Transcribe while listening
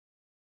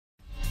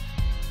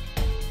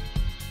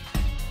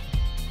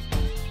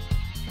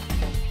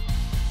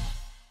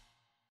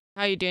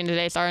How are you doing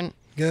today, Sergeant?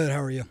 Good.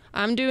 How are you?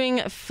 I'm doing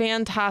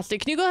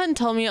fantastic. Can you go ahead and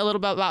tell me a little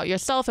bit about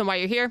yourself and why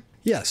you're here?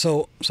 Yeah,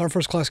 so Sergeant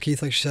First Class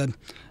Keith, like you said,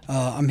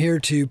 I'm here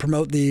to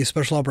promote the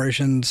special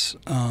operations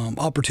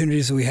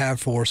opportunities that we have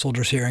for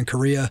soldiers here in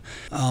Korea.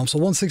 So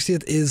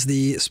 160th is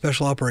the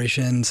special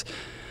operations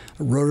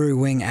rotary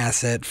wing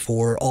asset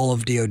for all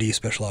of DoD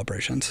special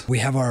operations. We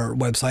have our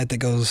website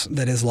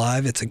that is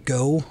live. It's at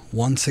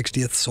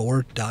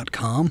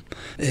go160thsword.com.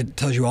 It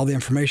tells you all the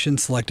information.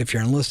 Select if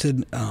you're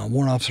enlisted,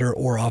 warrant officer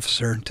or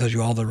officer. It tells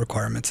you all the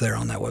requirements there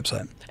on that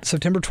website.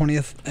 September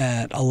 20th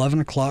at 11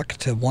 o'clock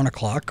to 1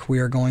 o'clock, we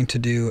are going to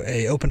do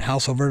a open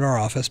house over at our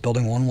office,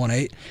 building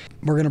 118.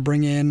 We're going to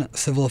bring in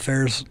civil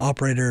affairs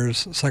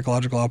operators,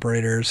 psychological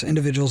operators,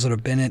 individuals that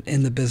have been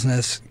in the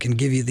business, can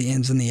give you the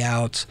ins and the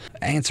outs,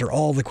 answer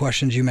all the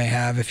questions you may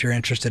have if you're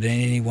interested in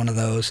any one of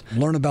those,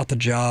 learn about the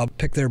job,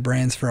 pick their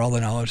brains for all the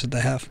knowledge that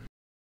they have.